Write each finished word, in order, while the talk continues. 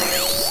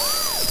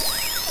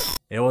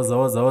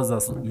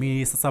Oza.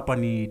 Mi sasa hapa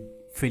ni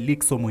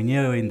Felixo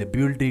mwenyewe in the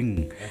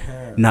building.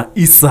 Na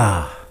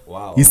Isa.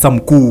 Wow. Isa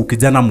mkuu,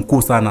 kijana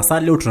mkuu sana. Sasa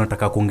leo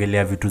tunataka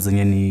kuongelea vitu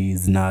zenye ni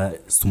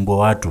zinasumbua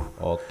watu.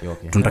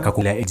 Okay. Tunataka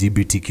kuongelea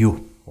LGBTQ.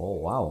 Oh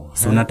wow.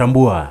 So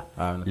unatambua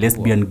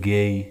lesbian,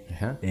 gay,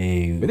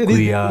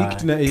 queer,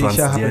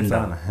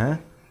 transgender.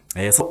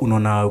 So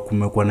unaona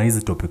kumekuwa na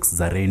hizi topics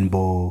za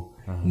rainbow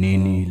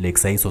nini like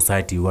sai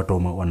society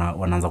watu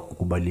wanaanza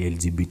kukubali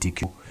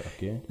LGBTQ.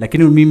 Okay.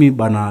 Lakini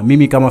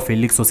mimi kama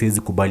Felixo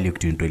siwezi kubali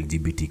kitu into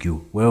LGBTQ.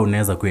 Wewe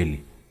unaweza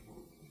kweli?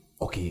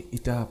 Okay,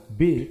 ita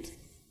bit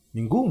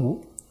ni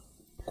ngumu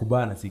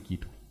kubana si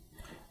kitu.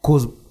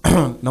 Cause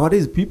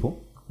nowadays people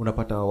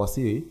unapata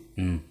wasi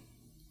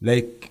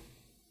like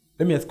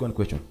let me ask one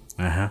question.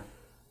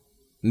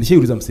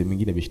 Nishauliza msemo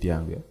mwingine beshti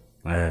yangu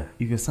ya.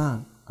 If your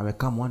son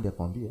amekaa one day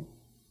akwambia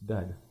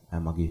dad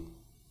I'm a gay.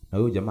 Na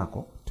huyo jamaa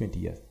ako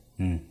 20 years.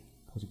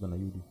 What you gonna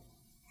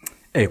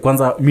do?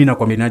 Kwanza mimi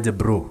nakwambia naje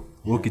bro.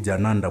 Wewe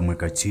kijana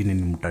ndamweka chini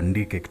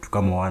nimtandike kitu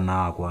kama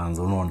wana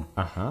kwanza unaona.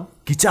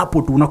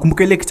 Kichapo tu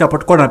unakumbuka ile kichapo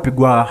tulikuwa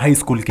tunapigwa high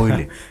school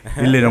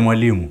ile na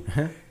mwalimu.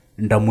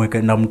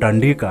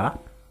 Ndamtandika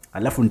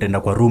alafu nitaenda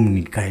kwa room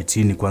nikae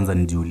chini kwanza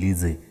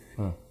nijiulize.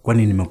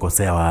 Kwani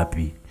nimekosea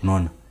wapi?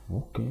 Unaona?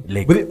 Okay.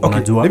 Like,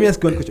 unajua? Let me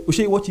ask you one question.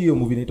 Ushai watch your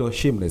movie inaitwa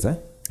Shameless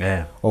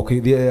Yeah.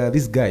 Okay,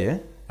 this guy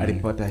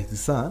alipata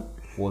his son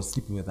was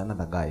sleeping with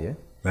another guy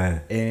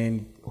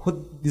and what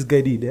this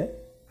guy did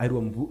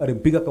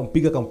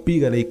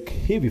alimpiga like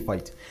heavy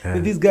fight.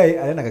 Then this guy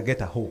alienda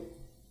akageta hoe.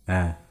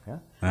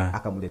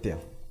 Akamletea.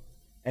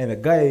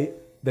 And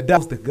the dad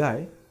was the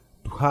guy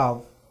to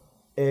have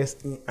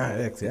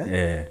sex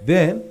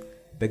Then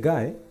the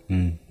guy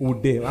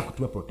udem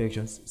akutuma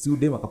protections. Si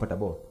udem akapata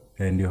ball.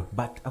 Ndio.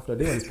 But after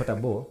them alipata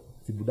ball,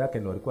 si budaka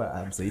ndio alikuwa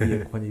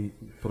amsaidia kufanya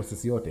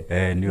process yote.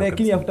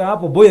 Lakini after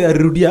hapo boy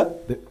alirudia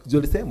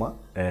alisema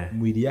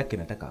mwili yake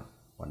nataka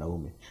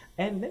wanaume.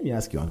 And let me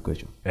ask you one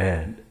question.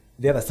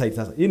 The other side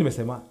sasa. Hii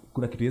nimesema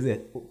kuna kitu hizi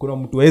kuna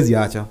mtu hawezi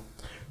acha.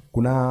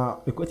 Kuna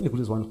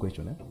nikuulize one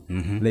question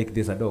Like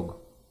there's a dog.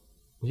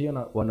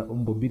 Usiona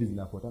umbo mbili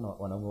zinafuatana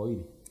wanaume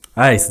wawili.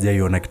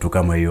 Sijaiona kitu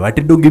kama hiyo.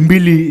 Ati dogi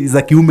mbili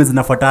za kiume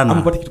zinafuatana.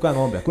 Amepata kitu kama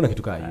ng'ombe. Hakuna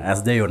kitu kama hiyo.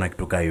 Sijaiona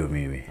kitu kama hiyo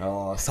mimi.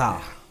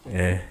 Sawa.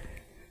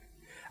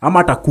 Ama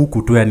hata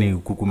kuku tu yani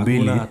kuku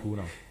mbili.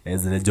 Hakuna.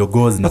 Zile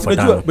jogoo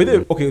zinafuatana.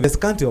 Okay, this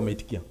country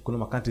wameitikia. Kuna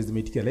ma countries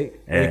zimeitikia like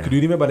do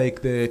you remember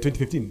like the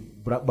 2015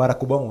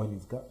 Barack Obama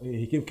when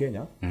he came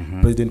Kenya,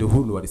 President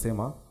Uhuru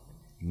alisema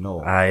no.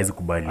 Hawezi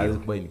kubali. Hawezi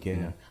kubali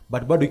Kenya.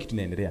 But bado hiki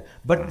tunaendelea.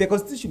 But the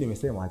constitution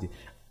imesema aje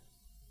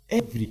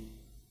every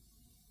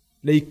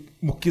like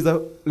mkiza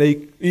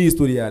like hii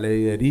historia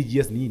like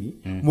religious nini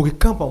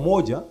mkikaa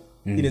pamoja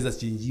inaweza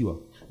chinjiwa.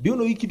 Do you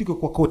know hiki kitu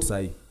kwa court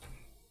sasa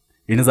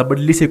inaweza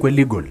badilisha kwa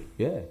legal?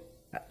 Yeah.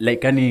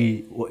 Like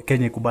yani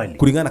Kenya kubali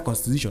kulingana na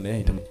constitution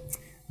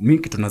mimi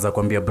kitu naweza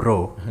kwambia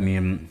bro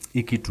ni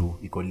hii kitu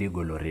iko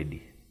legal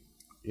already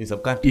in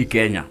some countries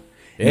Kenya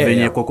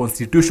venye kwa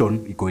constitution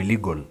iko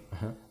illegal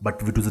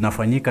but vitu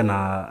zinafanyika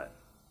na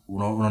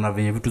unaona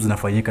venye vitu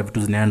zinafanyika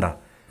vitu zinaenda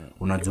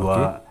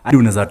unajua hadi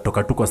unaweza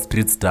toka tu kwa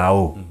streets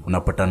tao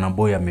unapata na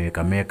boy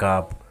ameweka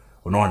makeup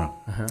unaona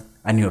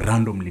yani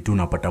randomly tu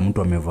unapata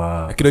mtu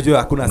amevaa kinajua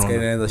hakuna askari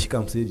anaweza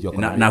shika msiji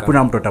na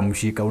hakuna mtu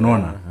atamshika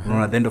unaona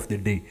unaona the end of the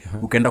day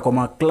ukienda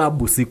kwa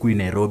club usiku in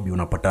Nairobi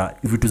unapata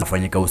vitu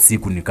zinafanyika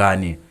usiku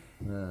nikani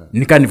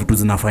vitu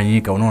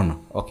zinafanyika unaona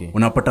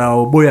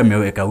unapata boy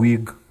ameweka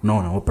wig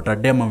unaona unapata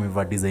dem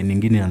amevaa design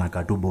nyingine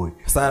anakaa tu boy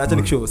sasa acha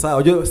nikishow sasa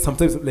unajua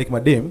sometimes like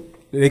madem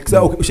like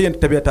so ukishaenda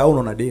tabia town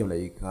unaona dem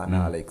like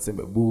ana like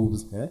sembe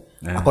boobs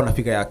akona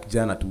fika ya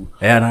kijana tu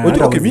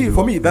okay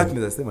for me that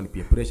is sema ni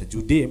peer pressure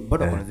juu dem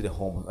bado kuna zile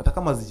hormones hata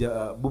kama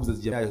boobs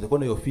zijaa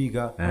utakuwa hiyo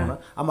figure unaona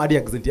ama hadi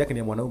accent yake ni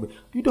ya mwanaume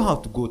you don't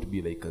have to go to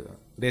be like a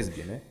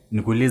lesbian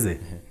nikuulize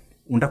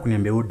unataka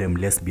kuniambia udem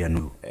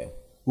lesbian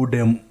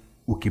udem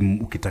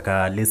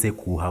ukitaka lese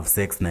ku have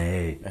sex na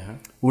yeye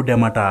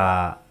udem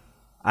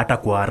hata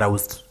kwa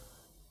aroused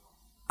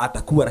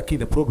atakuwa lakini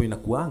the problem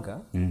inakuanga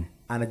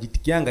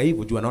anajitikianga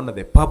hivyo juu anaona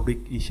the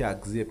public isha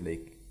accept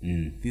like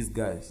this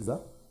guy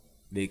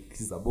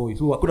is a boy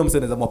so hakuna mtu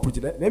anaweza approach.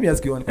 Let me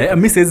ask you one question.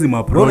 Mimi siwezi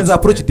approach. Unaweza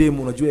approach dem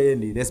unajua yeye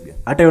ni lesbian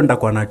hata yeye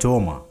ndakuwa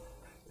anachoma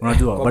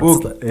unajua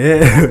but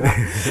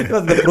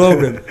that's the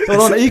problem. So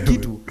unaona hii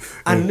kitu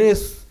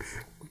unless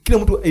kila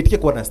mtu aitikie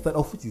kwa na start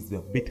of which is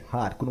a bit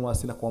hard. Kuna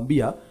wasi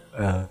nakwambia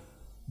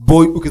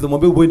boy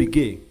ukizamwambia boy ni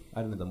gay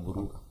anaanza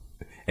mvuruga.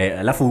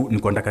 Alafu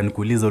niko nataka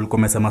nikuulize ulikuwa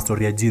umesema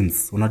story ya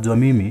jeans unajua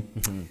mimi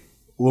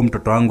huo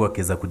mtoto wangu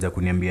akiweza kuja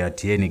kuniambia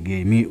ati yeye ni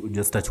gay mimi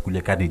just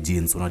achukulie kani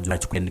jeans unajua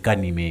achukulie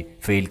kani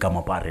nimefail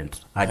kama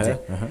parent aje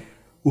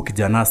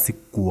ukijana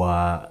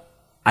sikuwa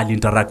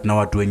aliinteract na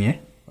watu wenye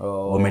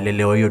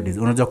wamelelewa hiyo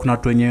unajua kuna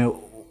watu wenye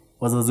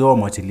wazazi wao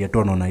mwachilia tu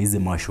wanaona hizi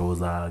mashow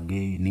za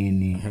gay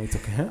nini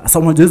sasa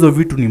unajua hizo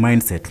vitu ni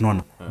mindset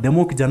unaona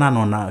demo kijana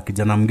anaona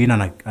kijana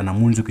mwingine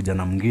anamunju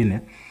kijana mwingine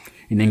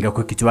inaingia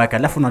kwa kichwa yake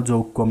alafu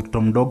unajua kwa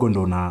mtoto mdogo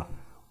ndo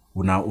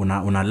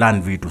una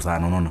learn vitu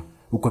sana unaona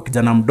uko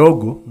kijana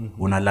mdogo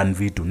una learn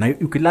vitu na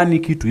ukilani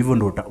kitu hivyo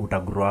ndo uta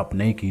grow up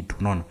na hii kitu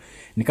unaona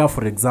nika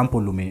for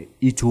example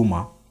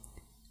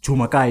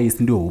chuma kaa hii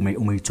ndio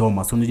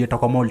umeichoma so unajua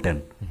itakuwa molten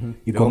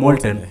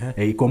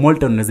iko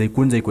molten unaweza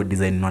ikunja iko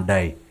design na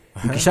dye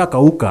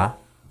ikishakauka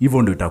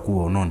hivyo ndio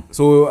itakuwa unaona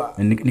so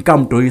ni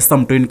kama mtoi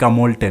ni kama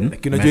molten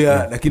lakini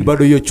unajua lakini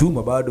bado hiyo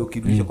chuma bado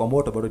ukirudisha kwa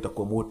moto bado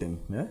itakuwa molten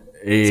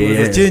so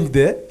unaweza change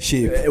the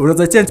shape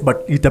unaweza change but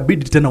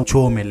itabidi tena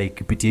uchome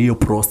like ipitie hiyo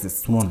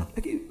process unaona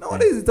lakini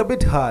nowadays it's a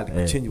bit hard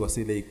to change was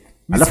like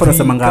alafu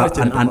nasemanga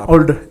an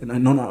old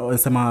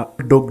nasema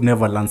dog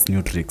never learns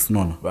new tricks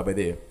unaona baba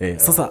there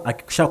sasa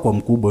akishakuwa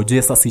mkubwa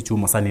uje sasa si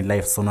chuma sana ni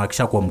life so na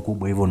akishakuwa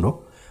mkubwa hivyo ndo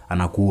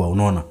anakuwa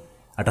unaona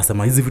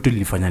atasema hizi vitu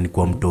nilifanya ni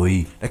kwa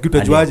mtoi lakini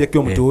utajuaje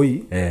akiwa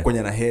mtoi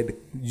kwenye na head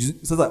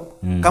sasa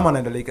kama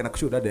anaendelea na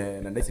kushow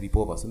dada na ndiye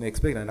sleepover so na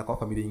expect anaenda kwa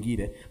familia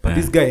nyingine but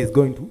this guy is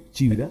going to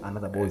chill with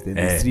another boys then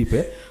they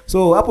sleep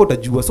so hapo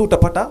utajua so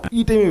utapata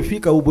hii time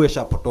imefika uboe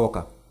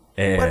shapotoka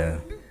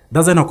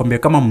Daza nakwambia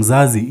kama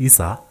mzazi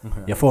Isa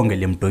yafaa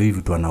angalie mtoi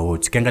vitu ana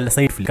watch. Kiangalia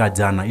site filika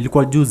jana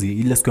ilikuwa juzi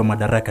ile siku ya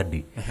Madaraka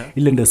Day.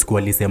 Ile ndio siku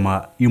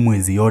alisema hii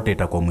mwezi yote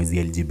itakuwa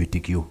mwezi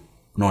LGBTQ.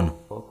 Unaona?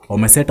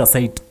 Wameseta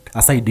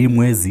aside hii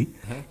mwezi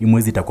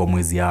itakuwa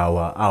mwezi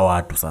hawa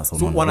watu sasa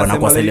unaona.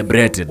 Wanakuwa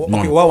celebrated.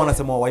 Okay, wao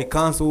wanasema why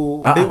cancel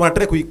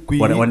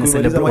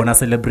wanataka wana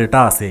celebrate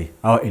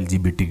hawa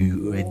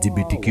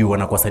LGBTQ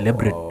wanakuwa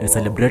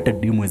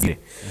celebrated hii mwezi.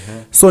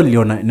 So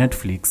liona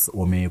Netflix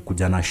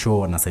wamekuja na show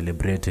wana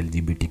celebrate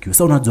LGBTQ.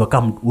 Sasa unajua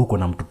kama uko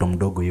na mtoto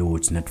mdogo yeye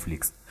watch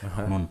Netflix.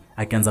 Unaona?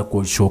 Akianza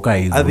kushoka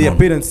hizo. Are their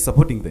parents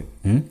supporting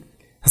them?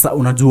 Sasa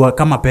unajua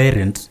kama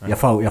parent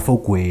yafaa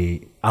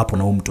ukwe hapo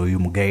na mtu huyu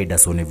mguide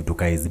asone vitu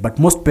kaizi but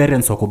most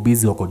parents wako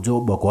busy wako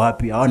job wako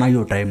wapi hawana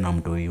hiyo time na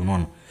mtu huyu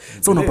unaona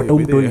so unapata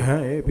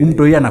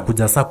mtu huyu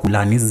anakuja saa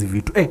kulani hizi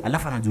vitu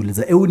alafu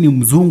anajiuliza huyu ni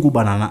mzungu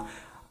bana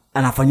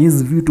anafanya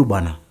hizi vitu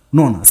bana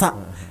unaona sasa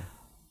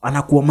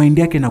anakuwa mind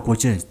yake inakuwa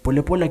change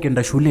pole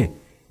akienda shule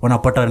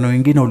wanapata na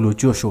wengine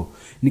waliochio show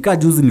nikaa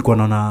juzi nilikuwa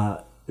naona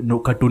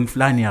cartoon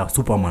fulani ya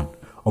Superman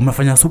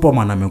wamefanya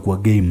Superman amekuwa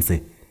games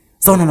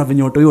sasa unaona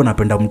venye watu hiyo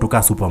wanapenda mtu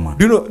kama Superman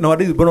do you know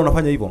nowadays bwana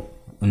unafanya hivyo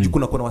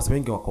kuna watu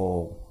wengi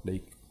wako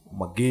like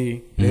magay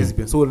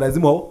lesbian so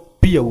lazima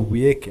pia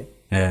uweke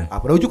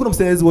hapo na kuna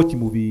msaidizi watch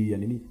movie ya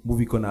nini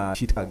movie kuna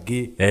shit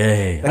gay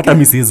hata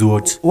mimi siwezi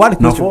watch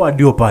na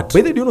forward your part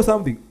but do you know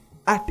something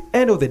at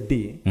the end of the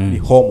day ni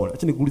hormone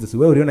acha nikuulize si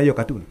wewe uliona hiyo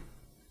cartoon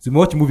si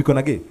watch movie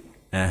kuna gay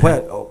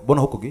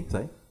mbona huko gay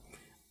sasa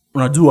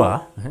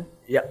unajua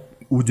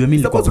ujue mimi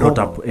nilikuwa brought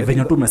up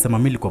venye tu umesema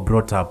mimi nilikuwa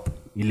brought up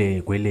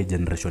ile kwa ile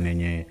generation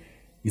yenye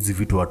hizi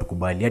vitu watu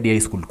kubali hadi high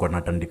school tulikuwa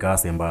tunatandika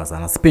sembaya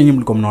sana sipenyi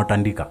mlikuwa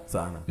mnawatandika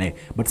sana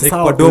but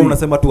sasa kwa dom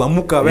unasema tu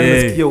amuka wewe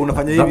unasikia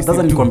unafanya hivi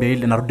sasa nikwambia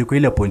ile narudi kwa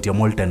ile point ya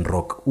molten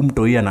rock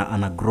mtu yeye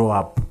ana grow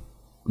up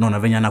unaona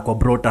venye anakuwa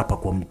brought up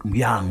kwa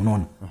young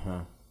unaona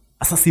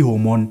sasa si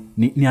hormone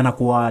ni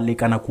anakuwa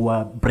like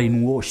anakuwa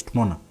brainwashed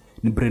unaona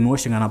ni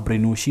brainwashing ana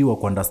brainwashiwa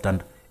ku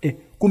understand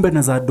kumbe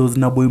naweza dose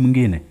na boy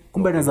mwingine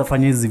kumbe naweza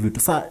fanya hizi vitu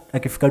sasa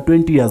akifika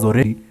 20 years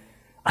already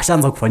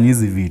ashaanza kufanya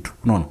hizi vitu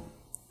unaona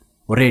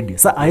already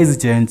sasa haizi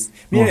change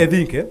me I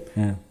think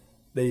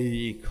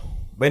like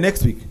by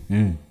next week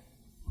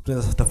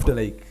tunaweza tafuta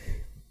like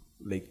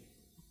 2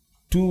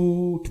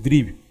 to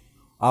 3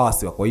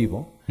 hours kwa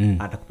hivyo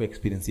atakupa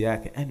experience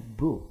yake and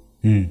bro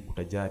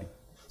utajari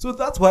so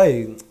that's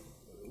why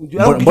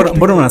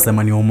mbona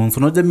unasema ni hormones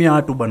unajua mimi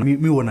watu bana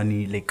mimi huona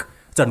ni like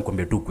acha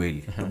nikwambie tu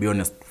kweli to be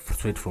honest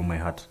straight from my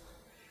heart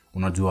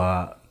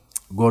unajua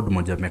God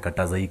mmoja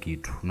amekataza hiki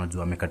kitu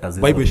unajua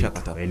amekataza Bible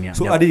ishakataza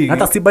so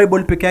hata si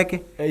Bible peke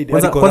yake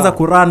kwanza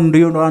Quran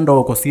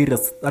ndio uko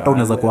serious hata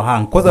unaweza kuwa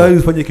hang kwanza wewe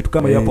ufanye kitu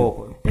kama hapo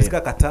huko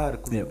pisika Qatar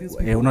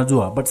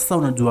unajua but sasa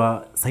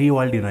unajua sasa hii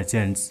world ina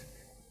change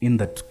in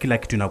that kila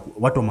kitu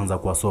watu wameanza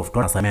kuwa soft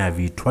wanasamea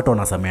vitu watu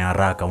wanasamea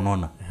haraka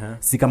unaona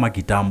si kama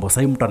kitambo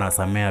sasa mtu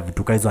anasamea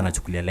vitu kaizo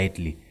anachukulia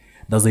lightly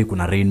that's why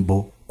kuna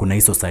rainbow kuna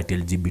hii society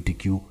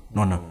LGBTQ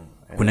unaona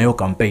kuna hiyo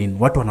campaign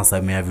watu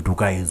wanasamea vitu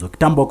kama hizo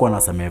kitambo wako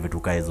wanasamea vitu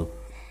kama hizo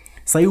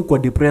sasa hiyo kwa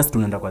depressed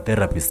unaenda kwa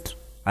therapist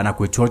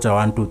anakuchocha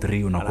 1 2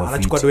 3 unakuwa fit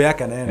anachukua do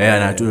yake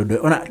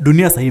anaenda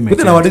dunia sasa hii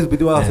imechange nowadays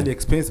with was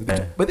expensive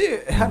but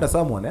they had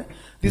someone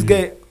this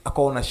guy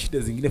akaona shida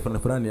zingine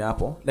fulani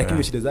hapo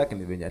lakini shida zake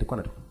ni venye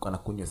alikuwa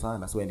anakunywa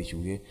sana so aende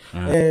shule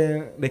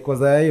like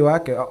wazai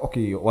wake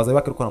wazai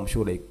wake alikuwa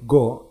anamshow like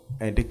go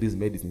and take these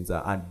medicines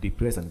and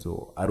depressant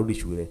so arudi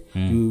shule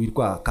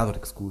ilikuwa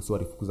Catholic school so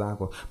alifukuza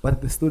hapo but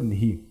the story ni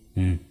hii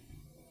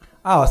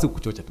wasi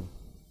kuchocha tu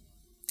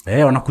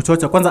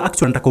wanakuchocha kwanza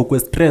actually nataka uko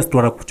stressed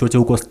wanakuchocha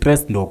uko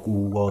stressed ndio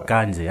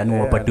uwakanje yani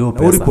uwapatie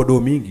pesa uripodo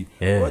mingi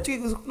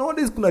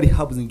nowadays kuna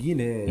rehab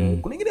zingine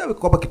kuna nyingine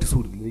wamekopa kitu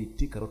suri they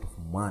take a lot of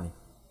money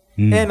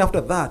and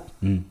after that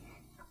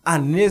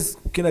unless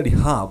ukina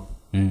rehab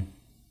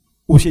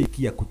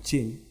ushaikia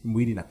kuchange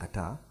mwili na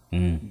kataa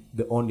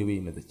the only way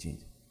inaweza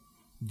change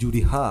juu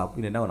rehab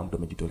inaendana na mtu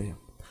amejitolea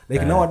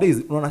like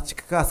nowadays unaona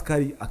chika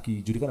askari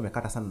akijulikana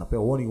amekata sana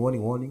napewa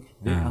warning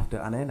then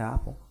after anaenda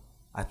hapo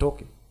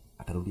atoke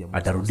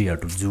atarudia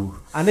tu juu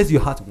unless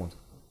your heart wants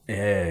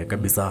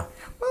kabisa.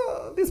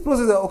 This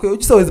process okay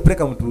just always break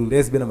up to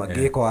lesbian na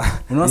gay kwa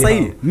unaona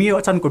sahi mimi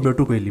acha nikwambie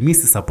tu kweli mimi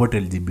si support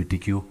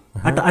LGBTQ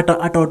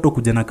hata watu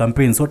kuja na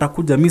campaigns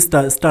watakuja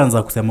Mr.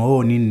 Stanza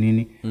kusema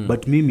nini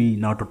but mimi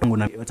na watoto wangu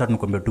na acha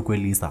nikwambie tu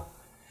kweli Isa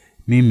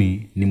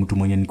mimi ni mtu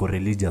mwenye niko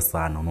religious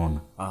sana unaona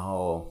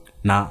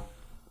na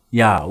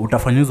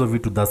utafanya hizo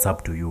vitu that's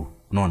up to you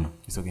unaona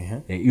it's okay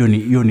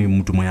hiyo ni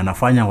mtu mwenye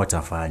anafanya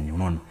wachafanye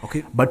unaona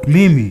okay. But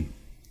mimi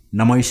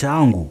na maisha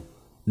yangu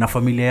na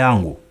familia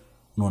yangu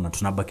unaona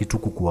tunabaki tu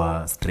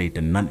kwa straight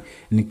and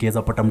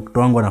nikiweza pata mtoto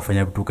wangu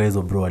anafanya vitu kama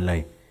hizo bro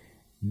alai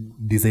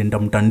design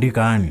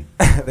mtandika yani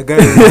the guy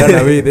is run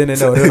away then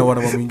enda wale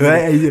wana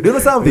mwingine you know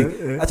something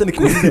acha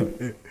nikuulize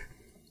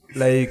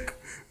like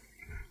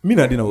mimi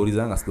na dina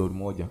ulizanga story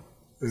moja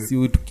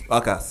si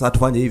sasa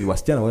tufanye hivi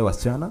wasichana wawe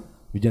wasichana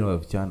vijana wawe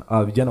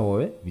vijana vijana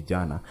wawe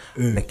vijana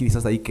lakini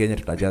sasa hii Kenya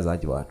tutajaza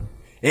aje watu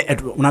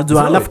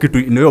unajua alafu kitu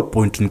ndio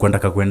point nilikuwa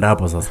nataka kwenda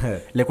hapo sasa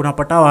like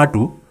unapata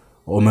watu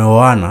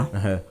wameoana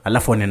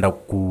alafu wanaenda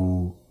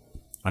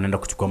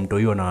kuchukua mto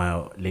hiyo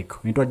na like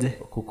nitwaje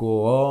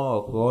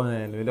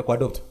kuona ile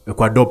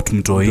kwa adopt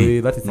mto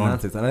hii that is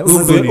nonsense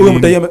huyo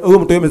mto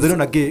hiyo mezaliwa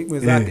na gay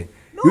mwenzake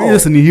hiyo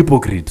ni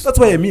hypocrite that's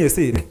why me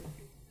say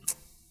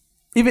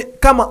even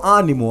kama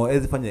animal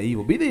azifanya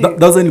hivyo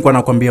that's why nilikuwa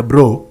nakwambia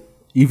bro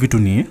hivi tu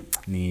ni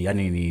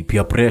yani ni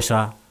peer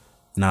pressure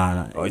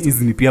na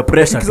hizi ni peer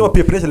pressure because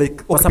peer pressure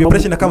like peer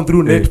pressure na come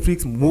through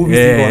Netflix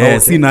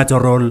movies si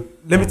natural.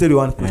 Let me tell you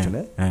one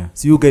question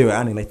so you guys are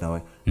earning right now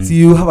so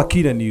you have a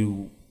kid and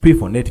you pay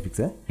for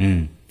Netflix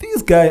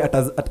this guy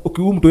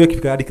okay mtu yake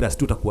kifika hadi class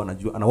 2 utakuwa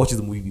anajua ana watch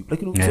hizo movie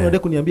lakini unataka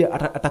kuniambia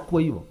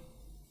atakuwa hivyo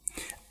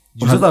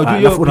sasa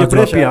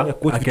unajua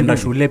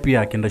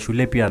pia akienda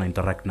shule pia ana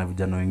interact na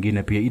vijana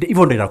wengine pia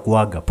hivyo ndio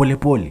inakuaga pole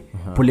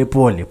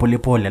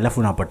alafu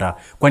unapata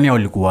kwani hao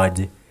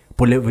walikuaje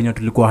pole venye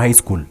tulikuwa high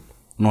school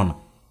unaona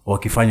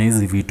wakifanya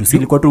hizi vitu si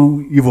ilikuwa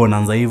tu hivyo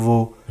unaanza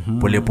hivyo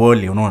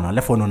pole unaona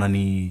alafu unaona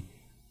ni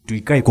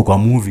tuikae kwa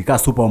movie kama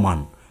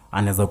Superman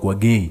anaweza kuwa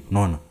gay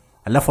unaona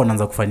alafu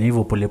anaanza kufanya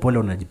hivyo pole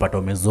unajipata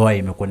umezoea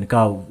imekuwa ni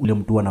kama ule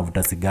mtu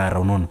anavuta sigara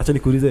unaona acha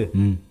nikuulize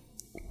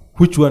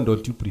which one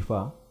don't you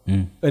prefer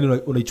yani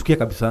unaichukia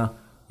kabisa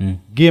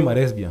gay or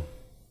lesbian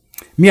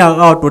mimi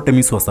hao wote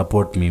mimi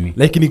support mimi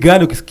like ni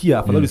gani ukisikia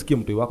afadhali usikie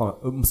mtu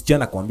wako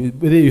msichana akwambia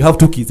you have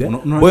two kids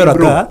boy or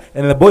girl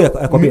and the boy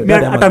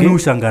akwambia hata mimi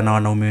ushanga na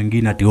wanaume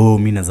wengine ati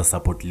mimi naweza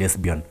support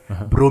lesbian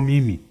bro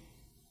mimi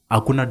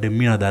hakuna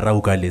demina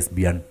dharau ka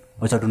lesbian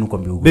acha tu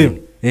nikwambie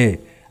ukweli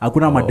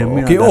hakuna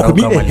mademina dharau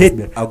kama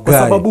lesbian kwa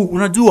sababu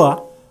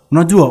unajua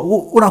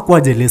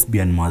unakuaje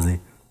lesbian maze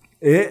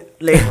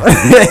like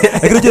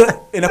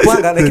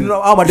inakuanga like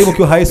au mademo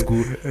kwa high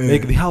school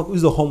like they have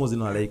is the homos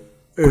like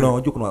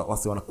kuna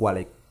wasi wanakuwa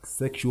like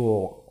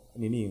sexual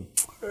nini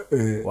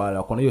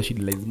wala kuna hiyo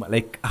shida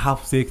like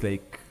have sex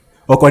like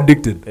wako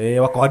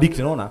addicted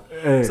unaona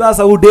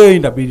sasa ude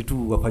inabidi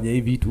tu wafanye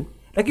hivi vitu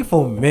like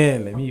for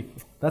men me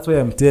that's why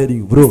I'm telling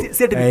you bro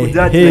si ati kujudge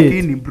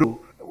lakini bro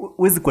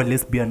uwezi kwa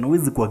lesbian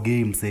uwezi kwa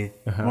gay mse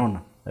unaona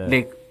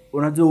like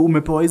unajua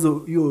umepewa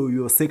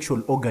hiyo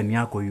sexual organ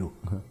yako hiyo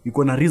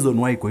iko na reason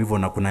why iko hivyo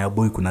na kuna ya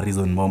boy kuna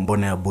reason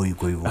mbona ya boy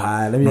iko hivyo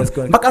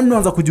mpaka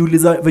mnaanza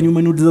kujiuliza venye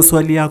umeniuliza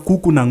swali ya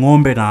kuku na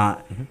ng'ombe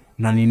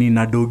na nini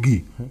na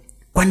dogi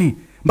kwani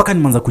mpaka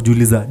nimeanza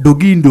kujiuliza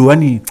dogi ndo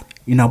yani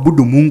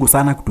inabudu Mungu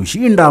sana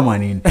kutushinda ama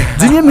nini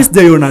jinyi mimi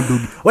sijaiona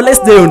dogi wala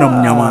sijaiona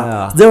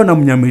mnyama sijaiona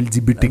mnyama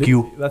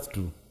LGBTQ that's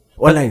true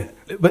wala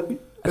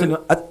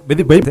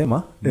but by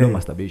sema no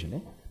masturbation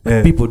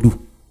people do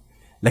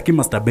lakini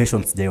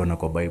masturbation sijaiona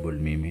kwa Bible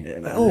mimi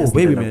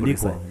baby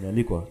imeandikwa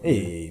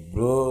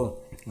bro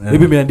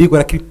baby imeandikwa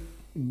lakini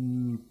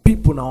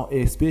people now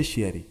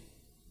especially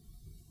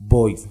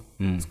boys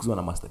sikuzwa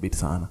na masturbate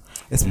sana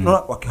especially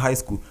waki high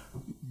school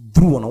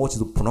through wana watch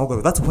the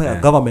pornography that's why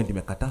government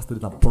imekataa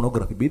study na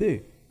pornography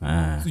bide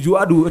so you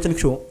adu acha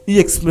nikishow hii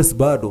express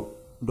bado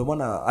ndio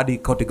maana hadi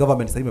county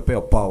government sasa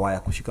imepewa power ya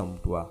kushika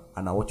mtu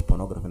ana watch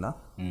pornography na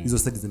hizo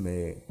studies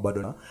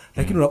bado na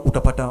lakini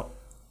utapata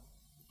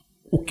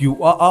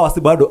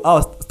si bado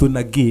story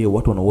na gay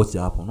watu wanawatch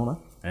hapo unaona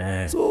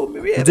so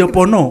maybe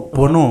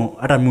porno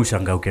hata mimi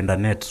ushanga ukienda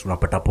net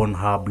unapata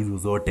Pornhub hizo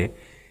zote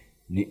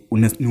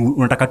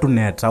unataka tu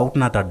net au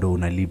hata do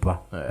unalipa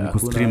ni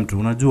kustream tu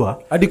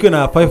unajua hadi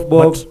kuna 5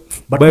 bob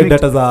buy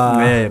data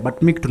za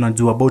but mimi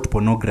tunajua about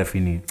pornography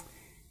ni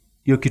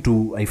hiyo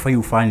kitu haifai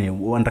ufanye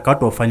unataka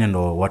watu wafanye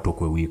ndo watu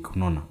wakwe weak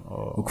unaona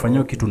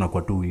ukifanya kitu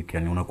unakuwa tu weak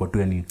yani unakuwa tu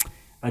yani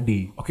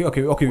hadi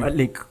okay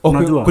like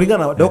unajua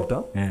kulingana na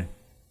doctor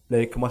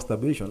like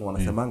masturbation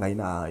wanasemanga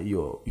ina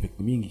hiyo effect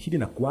mingi shida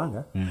na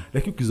kuanga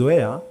lakini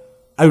ukizoea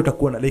au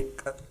utakuwa na like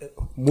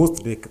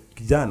most like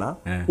kijana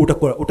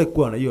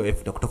utakuwa na hiyo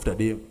effort ya kutafuta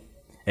dem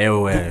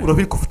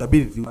unafeel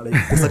comfortability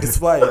like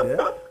satisfied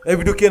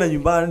every day ukienda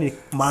nyumbani ni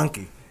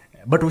monkey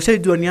but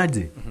ushaijua ni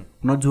aje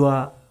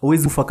unajua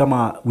huwezi kufa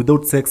kama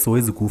without sex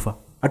huwezi kufa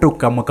hata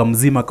ukamwaka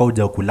mzima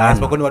kauja kulana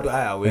isipokuwa ni watu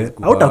hawezi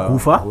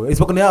hautakufa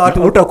isipokuwa ni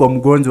watu hautakuwa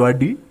mgonjwa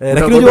hadi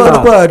lakini unajua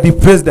watakuwa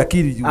depressed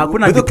akili juu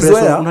hakuna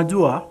depression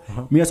unajua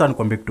mimi hata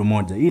nikwambie kitu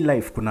moja hii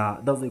life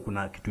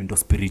kuna kitu into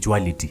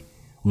spirituality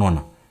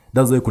unaona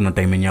that's why kuna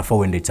time yenye yafaa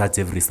uende church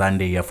every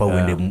Sunday yafaa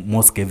uende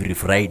mosque every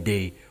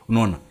Friday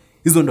unaona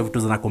hizo ndio vitu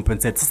zina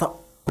compensate sasa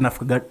kuna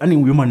yani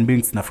human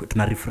beings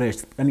tuna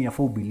refresh yani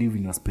yafaa believe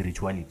in your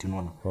spirituality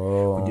unaona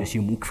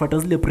kujiheshimu ukifuata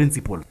zile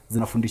principles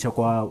zinafundisha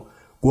kwa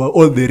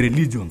all the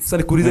religions sasa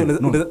nikuulize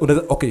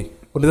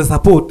unaweza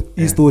support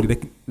hii story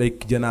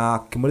like jana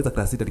kimaliza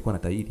class 6 alikuwa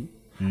anatairi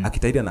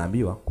akitairi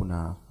anaambiwa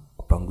kuna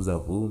kupanguza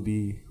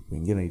vumbi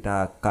wengine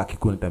wanaitaka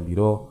kikuni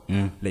tambiro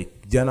like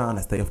jana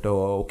anastahili after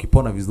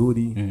ukipona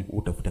vizuri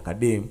utafuta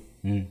kadem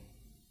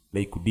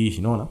like kudish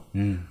unaona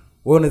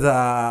wewe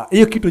unaweza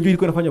hiyo kitu njoo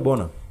ilikuwa inafanya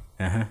bona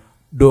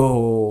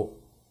do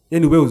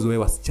yani wewe uzoe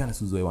wasichana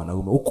si uzoe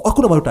wanaume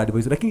hakuna mtu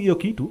advice lakini hiyo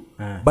kitu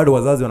bado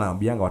wazazi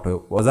wanaambianga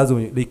watu wazazi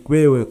like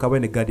wewe kama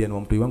ni guardian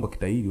wa mtu wangu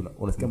kitahidi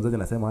unasikia mzazi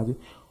anasema aje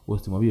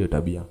usimwambie hiyo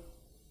tabia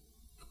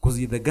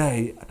because the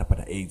guy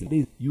atapata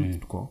AIDS you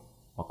tuko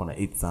wako na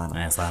AIDS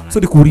sana so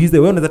nikuulize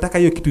wewe unaweza taka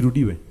hiyo kitu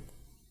irudiwe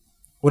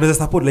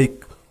unaweza support like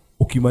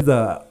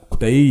ukimaliza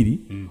kutahiri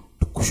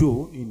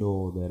kushow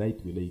the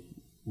right way like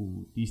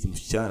hii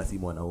msichana si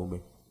mwanaume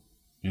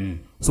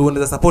so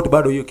unaweza support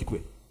bado hiyo kitu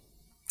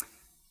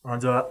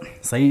unajua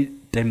sahi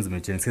times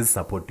zimechange sisi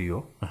support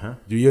hiyo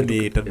juu hiyo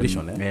ni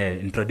tradition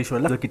in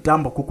tradition la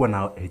kitambo kuko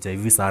na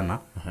HIV sana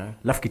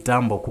alafu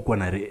kitambo kuko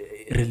na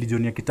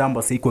religion ya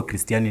kitambo si iko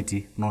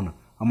Christianity unaona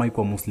ama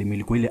iko Muslim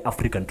ilikuwa ile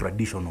African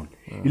traditional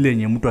ile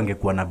yenye mtu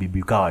angekuwa na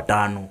bibi kaa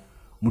 5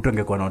 mtu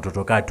angekuwa na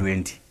watoto kaa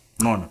 20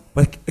 unaona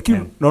lakini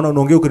naona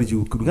unaongea uko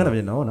juu kulingana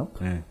vile naona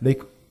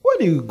like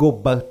when you go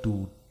back to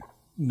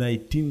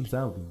 19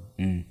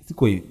 something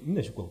siko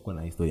ninashuka kwa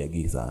na historia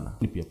gay sana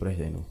ni peer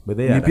pressure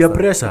ni peer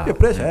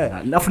pressure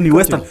alafu ni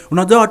western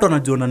unajua watu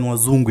wanajiona ni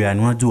wazungu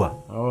yani unajua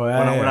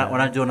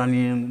wanajiona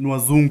ni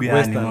wazungu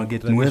yani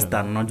wanaget ni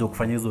western unajua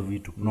kufanya hizo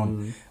vitu unaona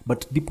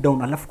but deep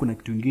down alafu kuna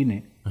kitu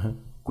kingine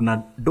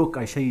kuna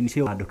doka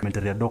shainishia na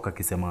documentary ya doka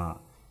akisema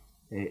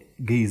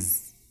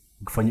gays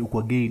ukifanya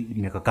uko gay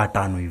miaka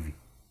 5 hivi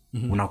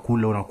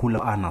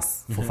unakula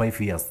anus for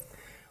 5 years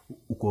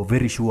uko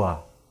very sure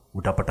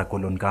utapata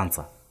colon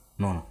cancer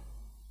unaona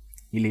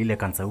ile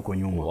cancer huko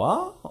nyuma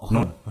wow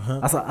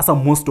asa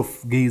most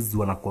of gays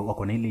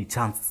wako na ile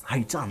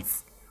high chance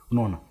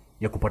unaona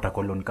ya kupata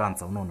colon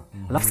cancer unaona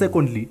alafu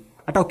secondly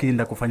hata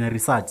ukienda kufanya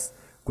research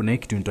kuna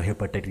kitu inaitwa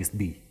hepatitis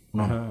B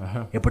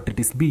unaona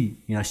hepatitis B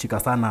inashika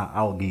sana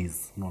au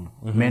gays unaona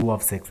men who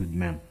have sex with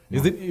men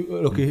is it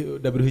okay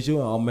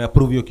WHO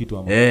ameapprove hiyo kitu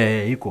ama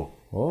iko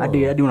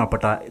hadi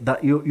unapata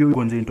hiyo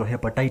ugonjwa inaitwa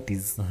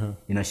hepatitis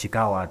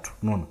inashika watu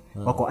unaona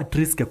wako at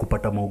risk ya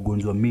kupata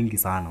magonjwa mingi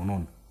sana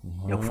unaona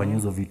ya kufanya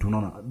hizo vitu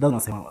unaona ndio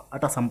nasema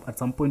hata at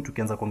some point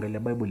ukianza kuangalia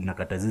Bible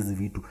inakataza hizi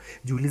vitu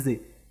jiulize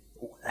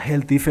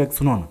health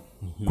effects unaona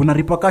kuna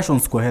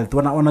repercussions kwa health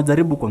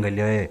wanajaribu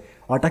kuangalia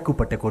hawataki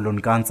upate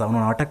colon cancer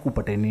unaona hawataki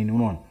upate nini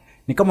unaona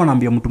ni kama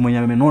naambia mtu mwenye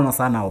amenona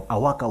sana a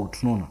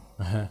workout unaona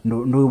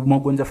ndio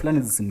magonjwa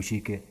fulani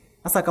zisimshike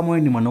sasa kama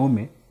wewe ni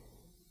mwanaume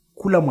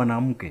kula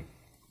mwanamke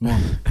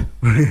unaona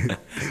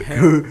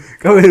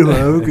kama wewe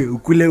mwanamke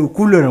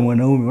ukule na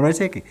mwanaume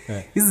unacheki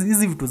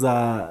hizi vitu za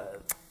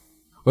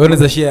wewe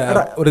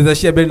unaweza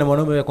share beli na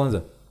mwanaume wa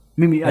kwanza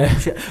mimi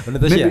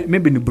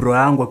maybe ni bro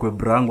yangu kwa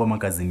bro yangu ama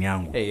kazini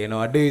yangu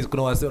nowadays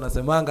kuna wase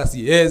wanasemanga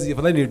siwezi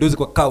afadhali ni dozi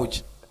kwa couch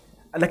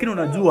lakini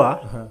unajua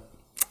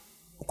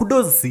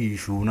kudozi si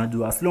issue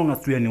unajua as long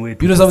as you are anyway you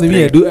know something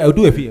I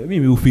do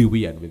mimi feel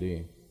weird by the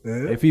way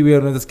I feel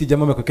weird unaweza sikia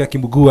jamaa amekokea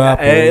kimbuguu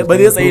hapo but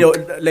this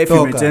life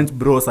you change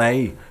bro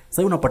sahi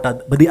unapata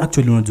but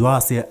actually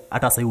unajua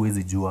hata sahi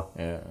huwezi jua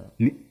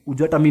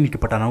unajua hata mimi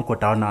nikipata na huko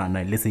taona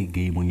na let's say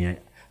gay mwenye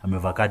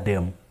amevaa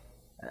kadem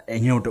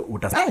enyewe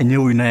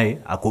enyewe naye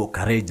ako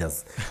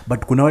courageous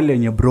but kuna wale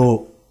wenye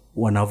bro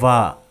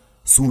wanavaa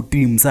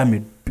suti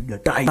msame piga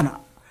tai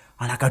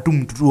anakatu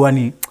mtu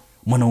yani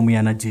mwanaume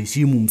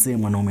anajiheshimu msee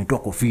mwanaume tu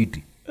ako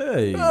fiti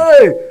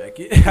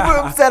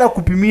msara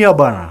kupimia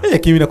bana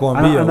kimi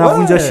nakwambia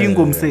anavunja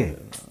shingo msee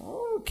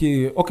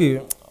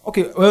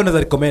okay wewe unaweza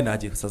recommend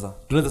aje sasa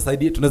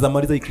tunaweza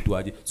maliza hii kitu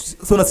aje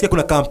so nasikia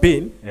kuna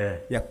campaign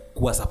ya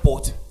kuwa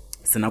support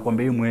sina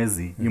kwamba hii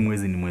mwezi ni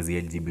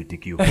mwezi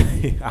LGBTQ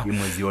hii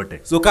mwezi yote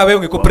so kama wewe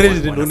ungekuwa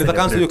president unaweza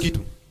cancel hiyo kitu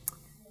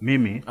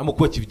mimi ama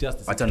kuwa chief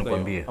justice acha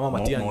nikwambie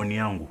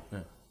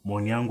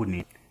maoni yangu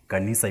ni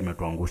kanisa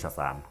imetuangusha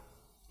sana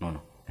unaona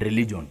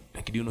religion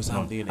like you know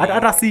something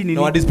hata si nini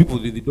no these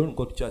people they don't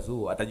go to church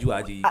so atajua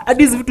aje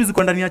hadi hizo vitu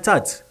ziko ndani ya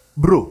church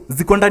bro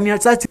ziko ndani ya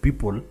church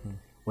people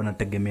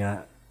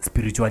wanategemea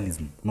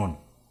spiritualism unaona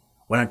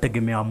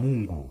wanategemea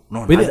Mungu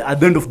unaona at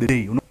the end of the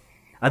day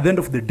at the end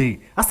of the day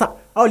sasa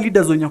hao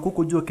leaders wenye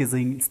kuko jua keza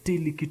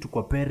instill kitu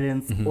kwa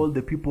parents all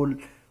the people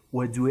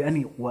wajue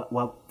yani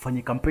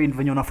wafanye campaign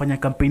venye wanafanya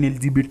campaign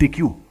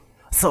LGBTQ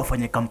sasa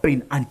wafanye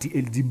campaign anti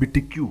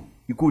LGBTQ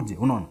ikuje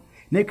unaona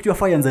na kitu ya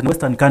fire in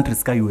western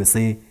countries ka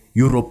USA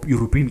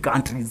European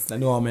countries. Na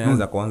ndio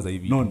wameanza kwanza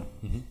hivi. No.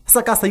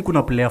 Sasa kasa hii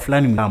kuna player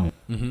fulani mdamu.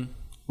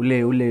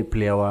 Ule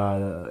player wa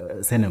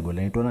Senegal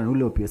anaitwa nani?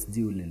 Ule wa PSG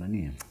ule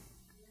nani?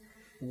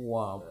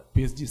 Wow,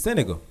 PSG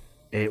Senegal.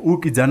 Huyu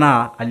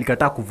kijana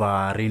alikataa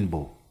kuvaa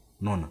rainbow.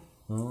 Unaona?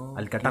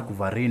 Alikataa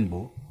kuvaa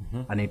rainbow.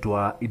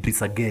 Anaitwa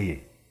Idrissa Gueye.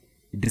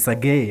 Idrissa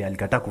Gueye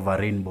alikataa kuvaa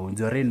rainbow.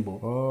 Unajua rainbow?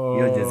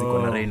 Hiyo jezi iko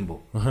na rainbow.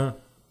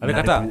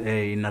 Alikataa.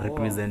 Ina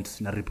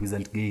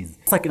represent gays.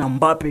 Sasa kina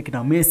Mbappe,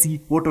 kina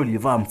Messi, wote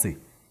walivaa mse.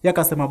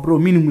 Yakasema bro,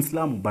 mimi ni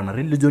Muislamu bana,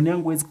 religion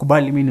yangu haiwezi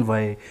kubali mimi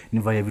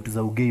nivae vitu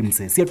za ugay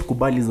mse. Si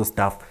atukubali hizo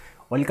stuff.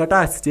 Walikataa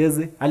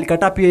asicheze.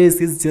 Alikataa pia yeye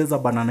siwezi cheza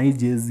bana na hii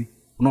jezi.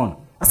 Unaona?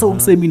 Sasa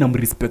umse mimi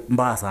namrespect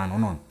mbaya sana,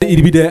 unaona?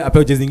 Ilibidi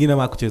apewe jezi nyingine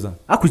ama kucheza.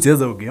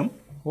 Hakucheza hiyo game.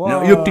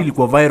 Na hiyo kitu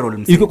ilikuwa viral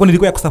mse.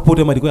 Ilikuwa ya kusupport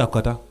ama ilikuwa ya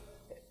kukataa?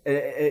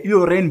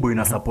 Hiyo rainbow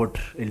ina support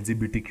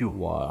LGBTQ.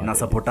 Ina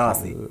support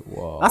wasi.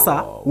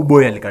 Sasa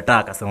uboy alikataa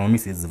akasema mimi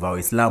siwezi vaa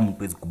Uislamu,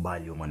 tuwezi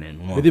kubali hiyo maneno.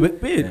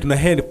 Tuna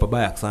hand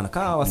pabaya sana.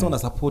 Kama wasi wana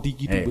support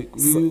hiki kitu.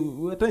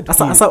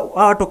 Sasa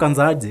watu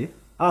kanzaje?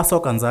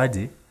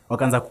 Kanzaje?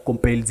 Wakaanza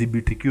kucompare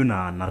LGBTQ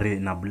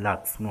na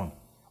blacks, unaona?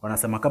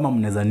 Wanasema kama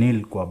mnaweza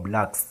kneel kwa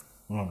blacks,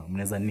 unaona?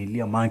 Mnaweza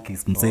kneelia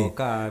monkeys mzee.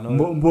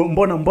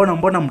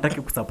 Mbona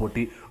mtaki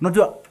kusupport?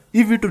 Unajua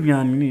hivi vitu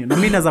ni nini? Na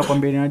mimi naweza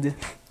kwambia ni aje?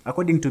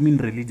 According to me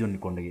religion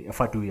iko ndio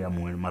yafaa tu ya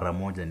mara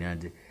moja ni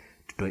aje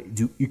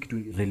kitu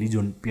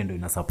religion pia ndio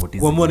ina support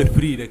hizo kwa more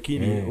free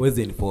lakini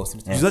wezi enforce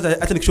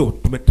acha nikishow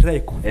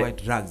tumetry ku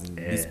fight drugs in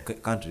this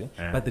country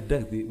but the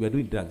drugs we are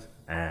doing drugs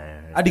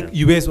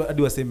hadi US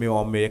hadi waseme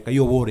wameweka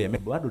hiyo war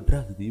bado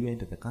drugs they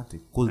enter the country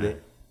because the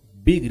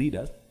big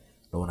leaders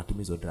don't want to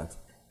use drugs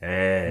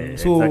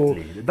so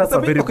exactly that's a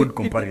very good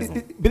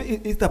comparison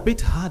it's a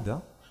bit harder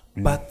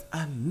but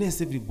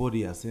unless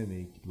everybody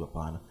aseme kitu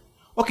hapana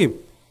okay.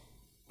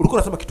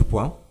 Ulikuwa unasema kitu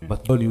poa,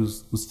 but don't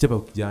use usichepe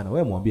kijana.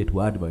 Wewe mwambie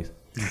tu advice.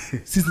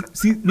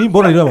 Mimi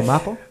mbona ndio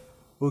mamako?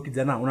 Wewe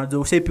kijana, unajua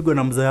ushaipigwa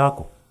na mzee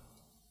wako?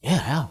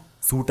 Yeah.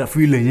 Si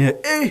utafeel yenyewe.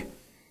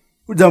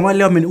 Ujamaa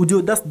leo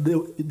unajua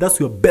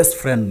that's your best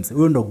friend.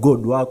 Wewe ndo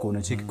god wako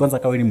unacheki. Kwanza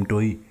kawe ni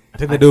mtoi.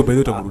 Atende ndio pale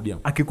utamrudia.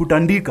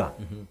 Akikutandika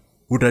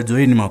utajua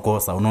ni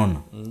makosa, unaona?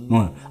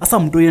 Unaona? Sasa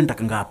mtoi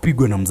anatakanga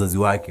apigwe na mzazi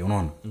wake,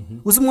 unaona?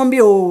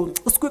 Usimwambie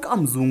usikue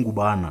kama mzungu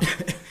bana.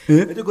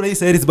 Unajua kuna hii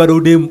series bado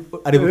udem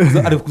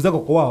alifukuza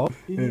kwa wao.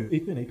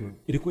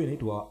 Ilikuwa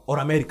inaitwa Or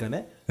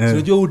American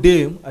unajua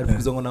udem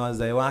alifukuza na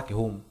wazazi wake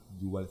home.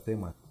 You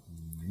walisema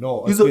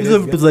no. Hizo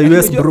vitu za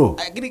US bro.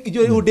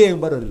 Unajua udem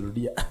bado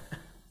alirudia.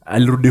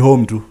 Alirudi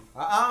home tu.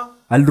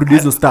 Alirudi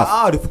hizo stuff.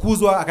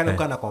 Alifukuzwa akaenda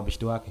kukaa na kwa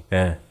mshiti wake.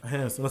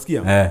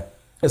 Unasikia?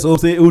 So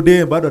say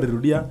udem bado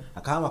alirudia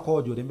akahama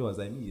kojo dembe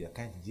wazaimi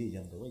akaje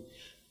jambo wewe.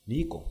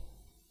 Niko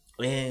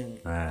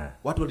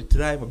watu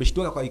walitry mabeshti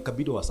wake kwa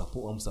ikabidi wa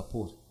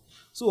support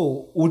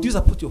so would you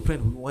support your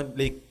friend who want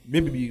like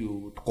maybe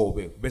you go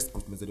best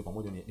kutumezele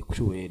pamoja ni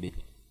kushow ede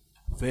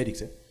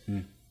Felix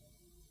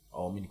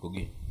au mimi niko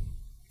gay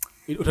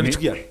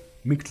utanichukia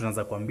mimi kitu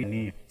tunaanza kuambia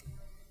ni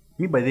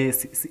mimi by the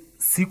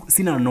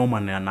sina noma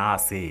na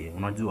ase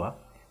unajua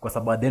kwa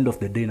sababu at the end of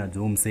the day na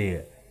Joom say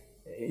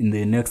in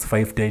the next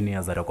 5-10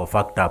 years atakuwa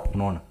fucked up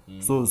unaona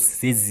so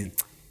sisi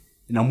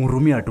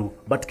namhurumia tu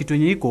but kitu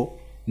yenye iko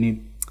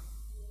ni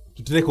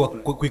tutile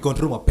ku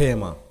control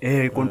mapema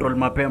control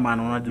mapema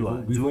na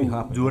unajua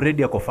juu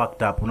already yako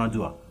fucked up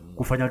unajua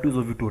kufanya tu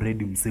hizo vitu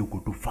already msee uko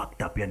tu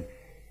fucked up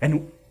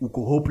yani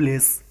uko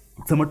hopeless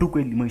kusema tu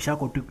kweli maisha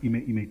yako tu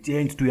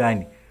imechange tu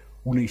yani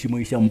unaishi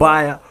maisha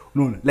mbaya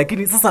unaona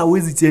lakini sasa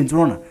hauwezi change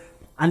unaona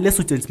unless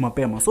you change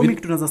mapema so mimi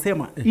kitu naweza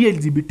sema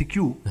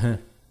LGBTQ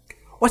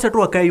wacha tu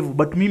wakae hivyo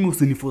but mimi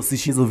usiniforce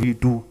hizo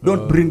vitu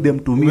don't bring them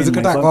to me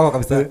umezikataa kwako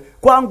kabisa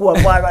kwangu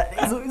hapana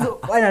hizo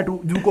fanya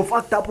tu uko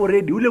fucked up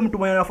already ule mtu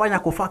mwenye anafanya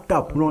ako fucked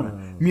up unaona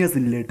mimi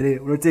asiniletee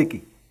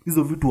unacheki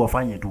hizo vitu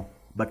wafanye tu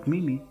but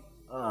mimi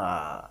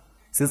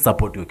si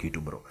support hiyo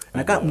kitu bro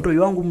na kama mtoi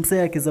wangu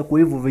msee akiza kwa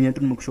hivyo venye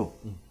tu nimekushow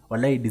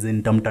wallahi design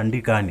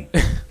nitamtandika ni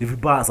hivi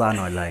baya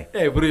sana wallahi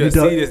bro you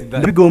serious in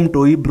that pigo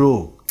mtoi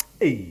bro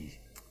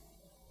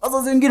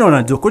wazazi wengine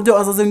wanajokoja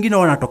wazazi wengine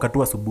wanatoka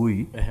tu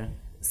asubuhi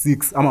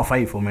 6 ama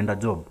 5 umeenda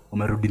job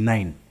umerudi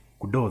 9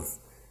 kudoze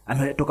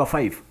ametoka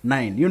 5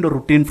 9 hiyo ndo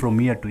routine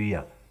from year to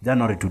year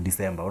January to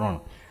December unaona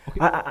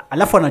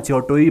alafu anachia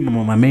otoi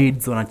mama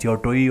maids anachia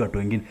otoi watu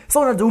wengine sasa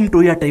unajua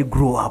mtoi hata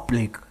grow up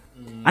like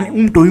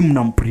ani mtoi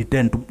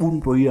mnampretend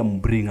mtoi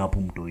ambring up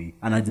mtoi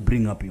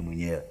anajibring up yeye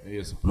mwenyewe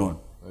unaona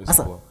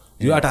sasa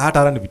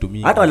hata run vitu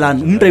mingi hata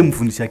mtu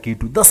imfundisha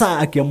kitu sasa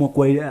akiamua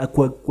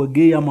kwa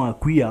gay ama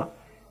queer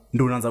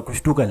ndio unaanza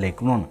kushtuka like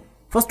unaona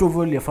first of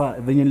all yafa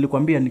venye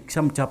nilikwambia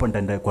nikishamchapa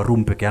nitaenda kwa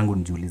room peke yangu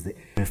nijiulize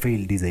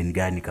nimefail design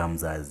gani kama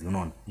mzazi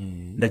unaona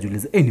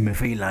ndajiulize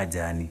nimefail aje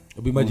yani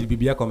imagine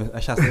bibi yako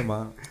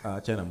ashasema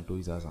acha na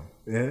mtoi sasa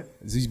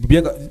bibi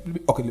yako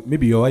okay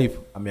maybe your wife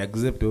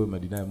ameaccept wewe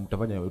madina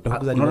mtafanya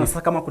utafukuza unaona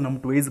sasa kama kuna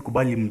mtu hawezi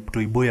kubali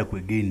mtoi boy ya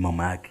kuagain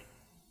mama yake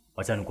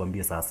acha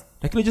nikwambie sasa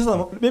lakini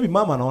sasa maybe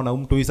mama anaona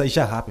mtoi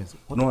isha happens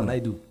what can I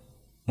do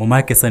mama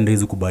yake sasa ndio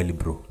hizo kubali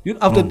bro.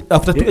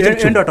 After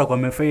two endo atakuwa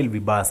amefail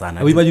vibaya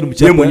sana. Imagine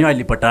mchape. Yeye mwenyewe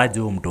alipataje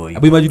huyo mtoi?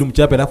 Imagine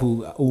mchape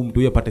alafu huyo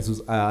mtoi apate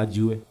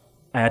ajue.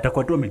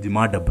 Atakuwa tu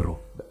amejimada bro.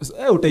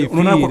 Utaifeel.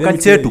 Unaona kwa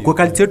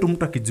culture yetu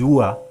mtu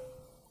akijua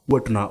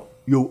huwa tuna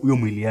hiyo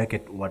mwili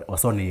yake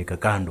wasone yeka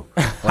kando.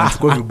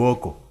 Wanachukua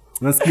viboko.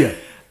 Unasikia?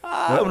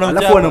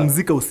 Alafu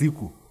wanamzika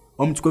usiku.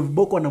 Wamchukua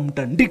viboko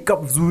wanamtandika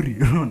vizuri.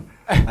 Unaona?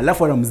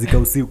 Alafu wanamzika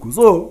usiku.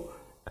 So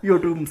hiyo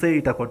tu msee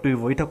itakuwa tu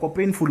hivyo. Itakuwa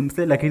painful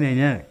msee lakini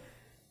yenyewe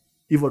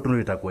hivyo tu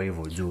ndio itakuwa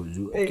hivyo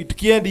juu.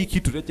 Tukienda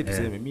kitu acha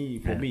tuseme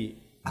me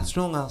as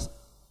long as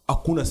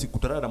hakuna siku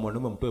tarada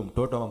mwanaume mtoe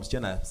mtoto ama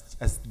msichana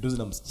dozi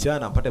na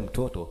msichana apate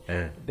mtoto,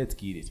 let's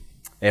kill it.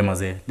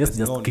 Mazee, let's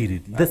just kill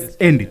it. Let's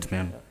end it,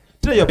 man.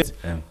 Try your best.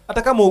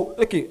 Hata kama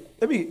okay,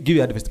 let me give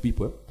you advice to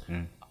people.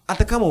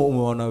 Hata kama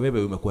umeona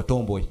wewe umekuwa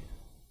tomboy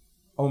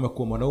au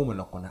umekuwa mwanaume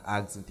na kuna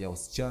accent ya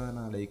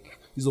usichana like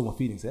hizo my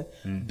feelings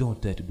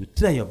don't try to be,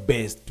 try your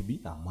best to be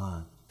a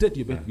man. Try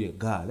your best to be a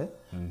girl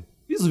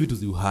These vitu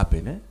will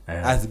happen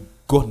as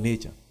God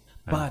nature.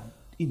 But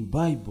in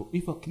Bible,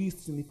 if a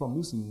Christian, if a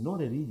Muslim,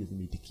 not a religious,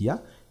 mitikia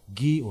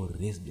gay or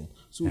lesbian,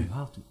 so you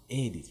have to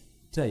end it.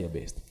 Try your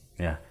best.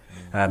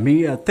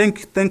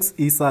 Thanks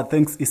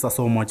Isa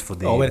so much for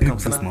the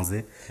Christmas.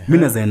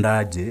 Mimi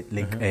nazendaje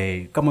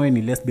like kama wewe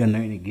ni lesbian na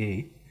wewe ni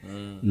gay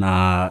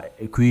na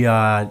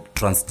queer,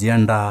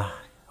 transgender,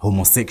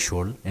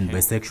 homosexual and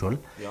bisexual,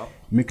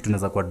 mimi kitu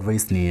naweza ku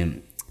advise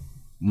ni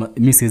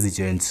mimi siwezi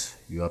change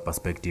your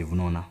perspective,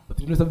 unaona. But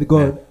you know something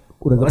God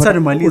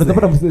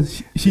unapata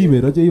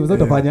shime roje hiyo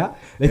utafanya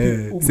like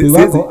mtu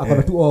wako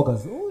akona 2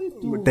 organs.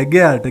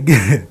 Tegea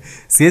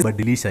siwezi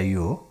badilisha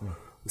hiyo.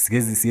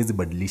 Siwezi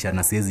badilisha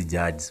na siwezi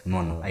judge,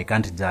 unaona. I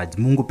can't judge.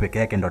 Mungu peke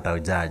yake ndo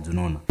atajudge,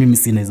 unaona. Mimi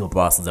sina hizo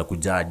powers za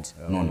kujudge,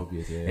 unaona.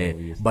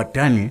 But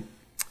yani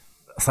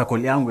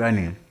sakoli yangu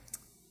yani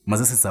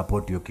mazesi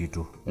support hiyo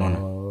kitu,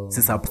 unaona.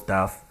 Si sub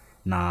stuff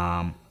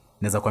na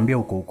naweza kwambia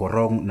uko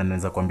wrong na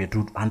naweza kwambia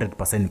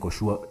 100% niko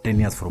sure 10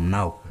 years from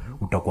now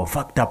utakuwa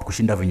fucked up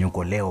kushinda venye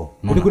uko leo.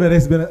 Kuna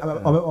lesbian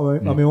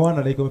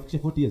ameona like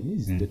amefikisha 40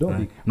 years ni the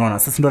topic. Unaona,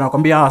 sasa ndo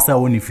nakwambia sasa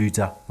huoni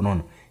future,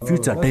 unaona.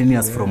 Future 10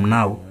 years from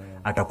now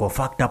atakuwa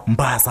fucked up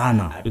mbaya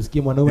sana.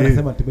 Tusikie mwanaume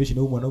anasema tumeishi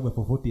na huyu mwanaume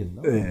for 40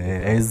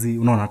 years.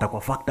 Unaona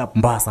atakuwa fucked up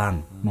mbaya sana.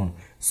 Unaona.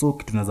 So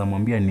kitu naweza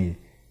mwambia ni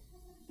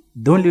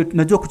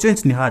najua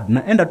kuchange ni hard.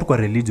 Naenda tu kwa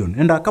religion.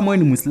 Enda kama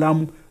wewe ni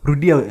Muislamu,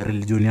 rudia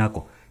religion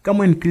yako. Kama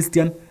wewe ni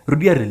Christian,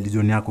 rudia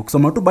religion yako.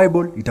 Kusoma tu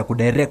Bible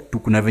itakudirect tu,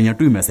 kuna venye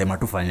tu imesema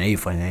tu fanya hii.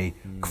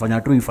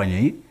 Kufanya tu ifanye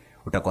hii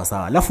utakuwa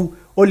sawa. Alafu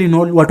all in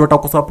all watu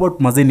watakusupport,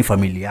 mazeni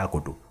familia yako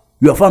tu.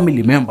 Your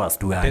family members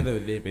tu yani.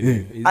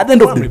 At the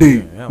end of the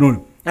day,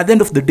 at the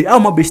end of the day, au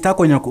mabeshta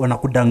yako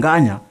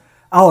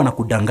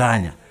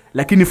wanakudanganya,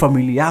 lakini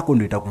familia yako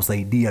ndio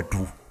itakusaidia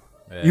tu.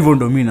 Hivyo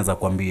ndio mimi naweza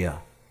kuambia.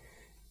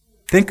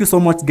 Thank you so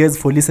much guys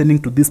for listening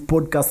to this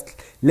podcast.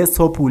 Let's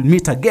hope we'll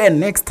meet again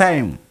next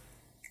time.